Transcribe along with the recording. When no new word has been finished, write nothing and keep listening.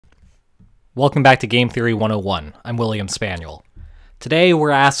Welcome back to Game Theory 101. I'm William Spaniel. Today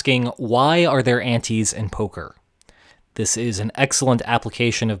we're asking, why are there antes in poker? This is an excellent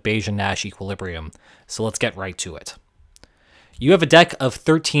application of Bayesian-Nash equilibrium, so let's get right to it. You have a deck of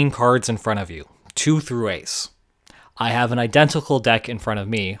 13 cards in front of you, 2 through ace. I have an identical deck in front of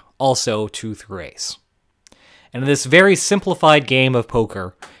me, also 2 through ace. And in this very simplified game of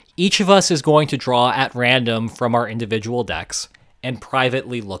poker, each of us is going to draw at random from our individual decks and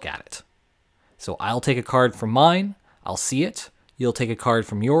privately look at it. So I'll take a card from mine, I'll see it, you'll take a card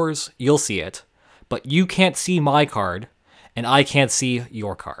from yours, you'll see it, but you can't see my card, and I can't see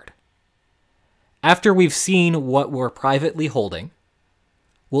your card. After we've seen what we're privately holding,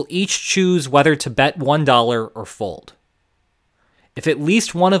 we'll each choose whether to bet $1 or fold. If at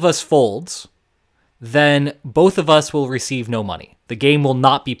least one of us folds, then both of us will receive no money. The game will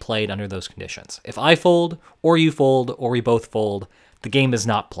not be played under those conditions. If I fold, or you fold, or we both fold, the game is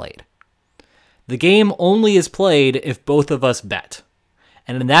not played. The game only is played if both of us bet.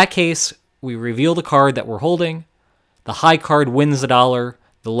 And in that case, we reveal the card that we're holding, the high card wins $1,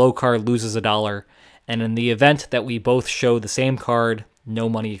 the low card loses $1, and in the event that we both show the same card, no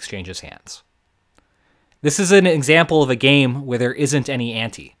money exchanges hands. This is an example of a game where there isn't any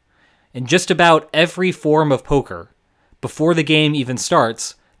ante. In just about every form of poker, before the game even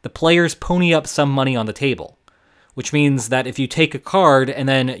starts, the players pony up some money on the table, which means that if you take a card and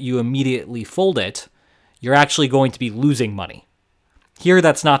then you immediately fold it, you're actually going to be losing money. Here,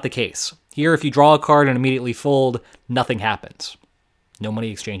 that's not the case. Here, if you draw a card and immediately fold, nothing happens. No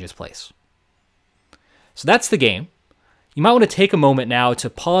money exchanges place. So that's the game. You might want to take a moment now to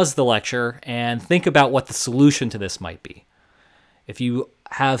pause the lecture and think about what the solution to this might be. If you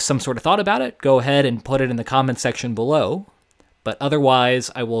have some sort of thought about it, go ahead and put it in the comments section below, but otherwise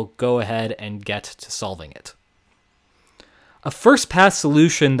I will go ahead and get to solving it. A first pass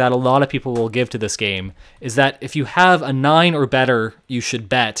solution that a lot of people will give to this game is that if you have a 9 or better, you should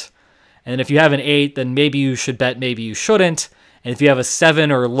bet. And if you have an 8, then maybe you should bet, maybe you shouldn't. And if you have a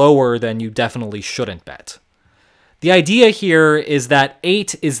 7 or lower, then you definitely shouldn't bet. The idea here is that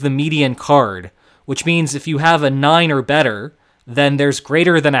 8 is the median card, which means if you have a 9 or better, then there's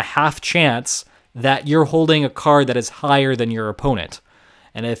greater than a half chance that you're holding a card that is higher than your opponent.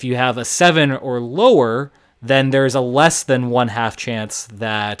 And if you have a 7 or lower, then there's a less than 1/2 chance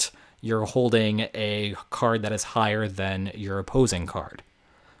that you're holding a card that is higher than your opposing card.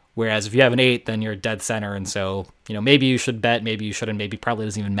 Whereas if you have an 8, then you're dead center, and so, maybe you should bet, maybe you shouldn't, maybe probably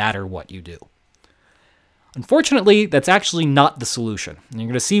doesn't even matter what you do. Unfortunately, that's actually not the solution, and you're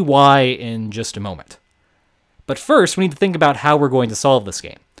going to see why in just a moment. But first, we need to think about how we're going to solve this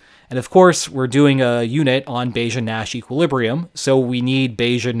game. And of course, we're doing a unit on Bayesian-Nash equilibrium, so we need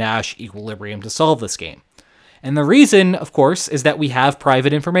Bayesian-Nash equilibrium to solve this game. And the reason, of course, is that we have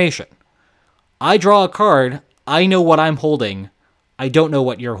private information. I draw a card, I know what I'm holding, I don't know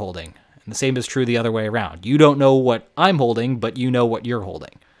what you're holding. And the same is true the other way around. You don't know what I'm holding, but you know what you're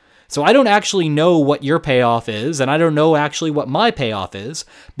holding. So I don't actually know what your payoff is, and I don't know actually what my payoff is,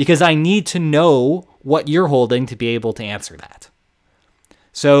 because I need to know what you're holding to be able to answer that.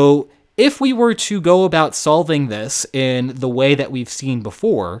 So if we were to go about solving this in the way that we've seen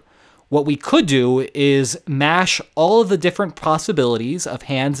before, what we could do is mash all of the different possibilities of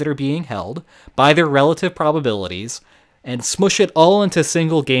hands that are being held by their relative probabilities and smush it all into a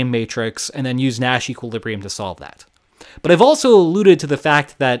single game matrix and then use Nash equilibrium to solve that. But I've also alluded to the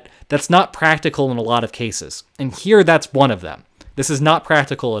fact that that's not practical in a lot of cases, and here that's one of them. This is not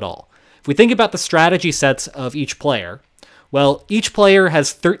practical at all. If we think about the strategy sets of each player, well, each player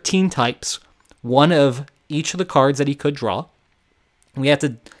has 13 types, one of each of the cards that he could draw. We have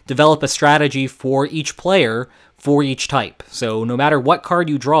to develop a strategy for each player for each type. So no matter what card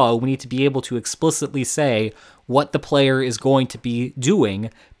you draw, we need to be able to explicitly say what the player is going to be doing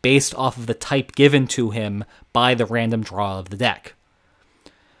based off of the type given to him by the random draw of the deck.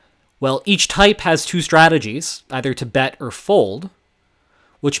 Well, each type has 2 strategies, either to bet or fold,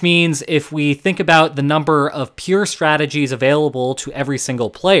 which means if we think about the number of pure strategies available to every single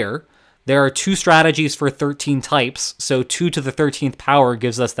player, there are 2 strategies for 13 types, so 2 to the 13th power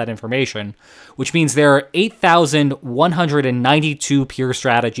gives us that information, which means there are 8,192 pure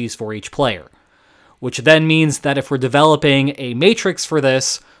strategies for each player, which then means that if we're developing a matrix for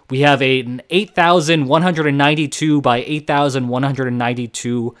this, we have an 8,192 by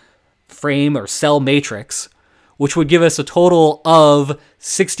 8,192 frame or cell matrix, which would give us a total of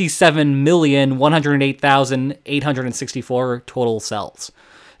 67,108,864 total cells.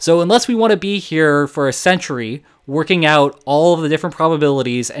 So unless we want to be here for a century working out all of the different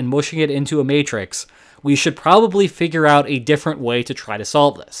probabilities and mushing it into a matrix, we should probably figure out a different way to try to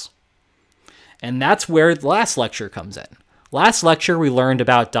solve this. And that's where the last lecture comes in. Last lecture, we learned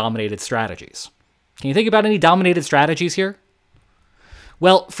about dominated strategies. Can you think about any dominated strategies here?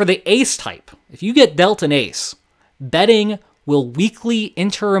 Well, for the ace type, if you get dealt an ace, betting will weakly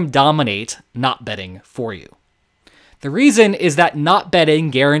interim dominate not betting for you. The reason is that not betting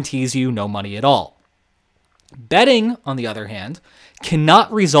guarantees you no money at all. Betting, on the other hand,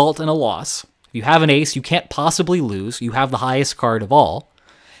 cannot result in a loss. If you have an ace, you can't possibly lose. You have the highest card of all.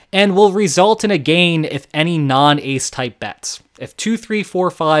 And will result in a gain if any non-ace type bets. If 2, 3, 4,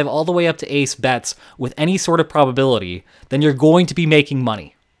 5, all the way up to ace bets with any sort of probability, then you're going to be making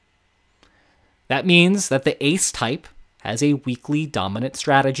money. That means that the ace type has a weakly dominant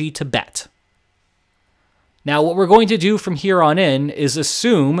strategy to bet. Now, what we're going to do from here on in is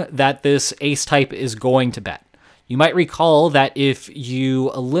assume that this ace type is going to bet. You might recall that if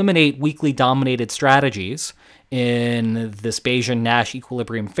you eliminate weakly dominated strategies in this Bayesian-Nash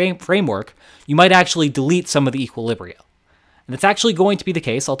equilibrium framework, you might actually delete some of the equilibria. And it's actually going to be the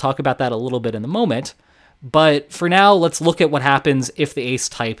case. I'll talk about that a little bit in a moment. But for now, let's look at what happens if the ace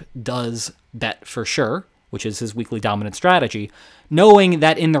type does bet for sure, which is his weakly dominant strategy, knowing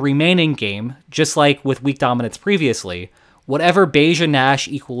that in the remaining game, just like with weak dominance previously, whatever Bayesian-Nash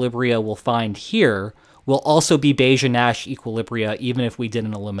equilibria we'll find here will also be Bayesian-Nash equilibria even if we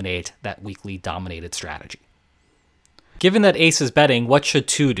didn't eliminate that weakly dominated strategy. Given that ace is betting, what should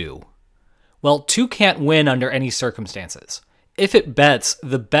 2 do? Well, 2 can't win under any circumstances. If it bets,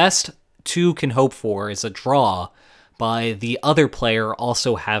 the best 2 can hope for is a draw by the other player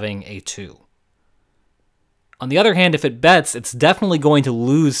also having a 2. On the other hand, if it bets, it's definitely going to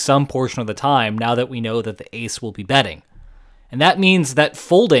lose some portion of the time now that we know that the ace will be betting. And that means that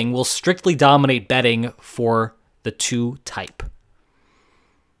folding will strictly dominate betting for the 2 type.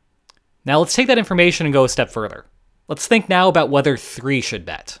 Now let's take that information and go a step further. Let's think now about whether 3 should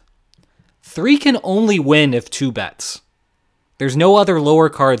bet. 3 can only win if 2 bets. There's no other lower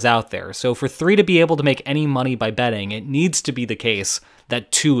cards out there, so for 3 to be able to make any money by betting, it needs to be the case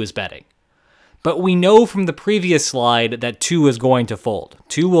that 2 is betting. But we know from the previous slide that 2 is going to fold.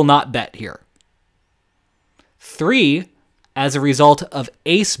 2 will not bet here. 3, as a result of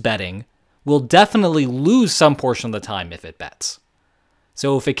ace betting, will definitely lose some portion of the time if it bets.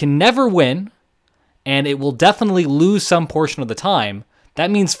 So if it can never win, and it will definitely lose some portion of the time,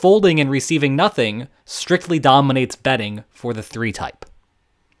 that means folding and receiving nothing strictly dominates betting for the 3 type.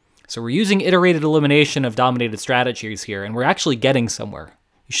 So we're using iterated elimination of dominated strategies here, and we're actually getting somewhere.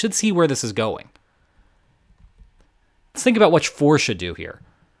 You should see where this is going. Let's think about what 4 should do here.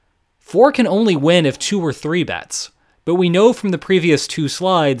 4 can only win if 2 or 3 bets, but we know from the previous 2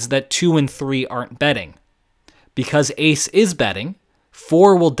 slides that 2 and 3 aren't betting. Because ace is betting,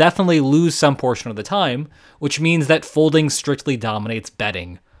 4 will definitely lose some portion of the time, which means that folding strictly dominates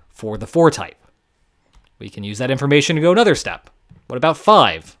betting for the 4 type. We can use that information to go another step. What about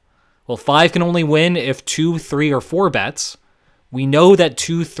 5? Well, 5 can only win if 2, 3, or 4 bets. We know that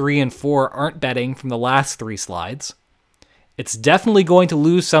 2, 3, and 4 aren't betting from the last 3 slides. It's definitely going to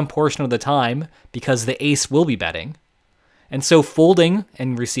lose some portion of the time because the ace will be betting. And so folding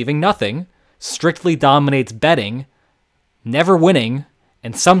and receiving nothing strictly dominates betting, never winning,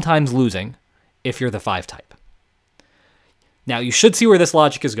 and sometimes losing if you're the 5 type. Now, you should see where this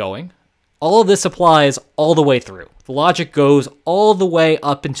logic is going. All of this applies all the way through. The logic goes all the way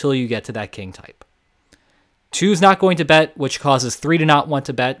up until you get to that king type. 2 is not going to bet, which causes 3 to not want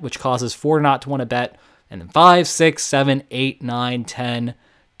to bet, which causes 4 to not to want to bet, and then 5, 6, 7, 8, 9, 10,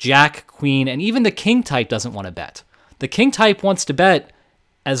 jack, queen, and even the king type doesn't want to bet. The king type wants to bet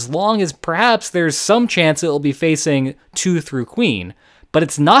as long as perhaps there's some chance it will be facing 2 through queen, but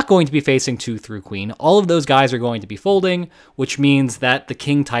it's not going to be facing 2 through queen. All of those guys are going to be folding, which means that the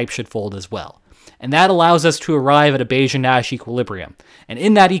king type should fold as well. And that allows us to arrive at a Bayesian-Nash equilibrium. And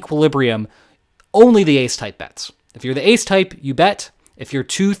in that equilibrium, only the ace type bets. If you're the ace type, you bet. If you're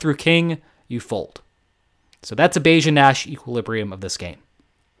 2 through king, you fold. So that's a Bayesian-Nash equilibrium of this game.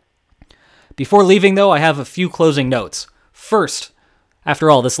 Before leaving, though, I have a few closing notes. First,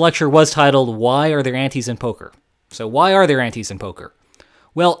 after all, this lecture was titled, Why Are There Antes in Poker? So why are there antes in poker?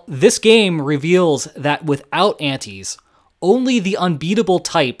 Well, this game reveals that without antes, only the unbeatable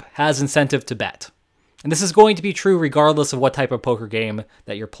type has incentive to bet. And this is going to be true regardless of what type of poker game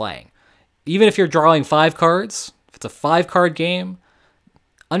that you're playing. Even if you're drawing 5 cards, if it's a 5-card game,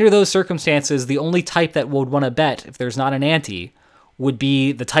 under those circumstances, the only type that would want to bet if there's not an ante would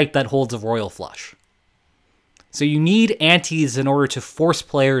be the type that holds a royal flush. So you need antes in order to force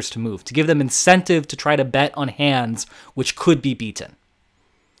players to move, to give them incentive to try to bet on hands which could be beaten.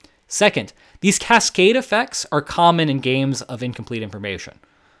 Second, these cascade effects are common in games of incomplete information.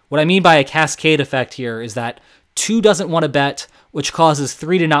 What I mean by a cascade effect here is that 2 doesn't want to bet, which causes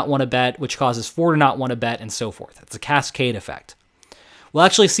 3 to not want to bet, which causes 4 to not want to bet, and so forth. It's a cascade effect. We'll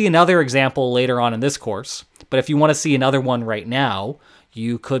actually see another example later on in this course, but if you want to see another one right now,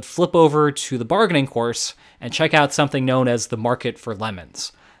 you could flip over to the bargaining course and check out something known as the market for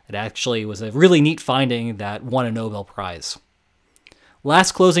lemons. It actually was a really neat finding that won a Nobel Prize.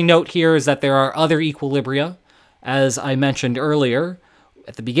 Last closing note here is that there are other equilibria. As I mentioned earlier,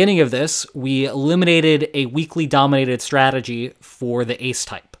 at the beginning of this, we eliminated a weakly dominated strategy for the ace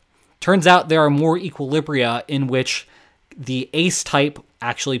type. Turns out there are more equilibria in which the ace type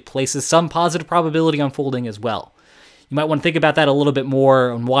actually places some positive probability on folding as well. You might want to think about that a little bit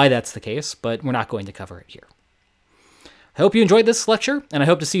more on why that's the case, but we're not going to cover it here. I hope you enjoyed this lecture, and I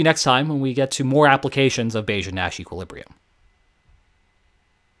hope to see you next time when we get to more applications of Bayesian Nash equilibrium.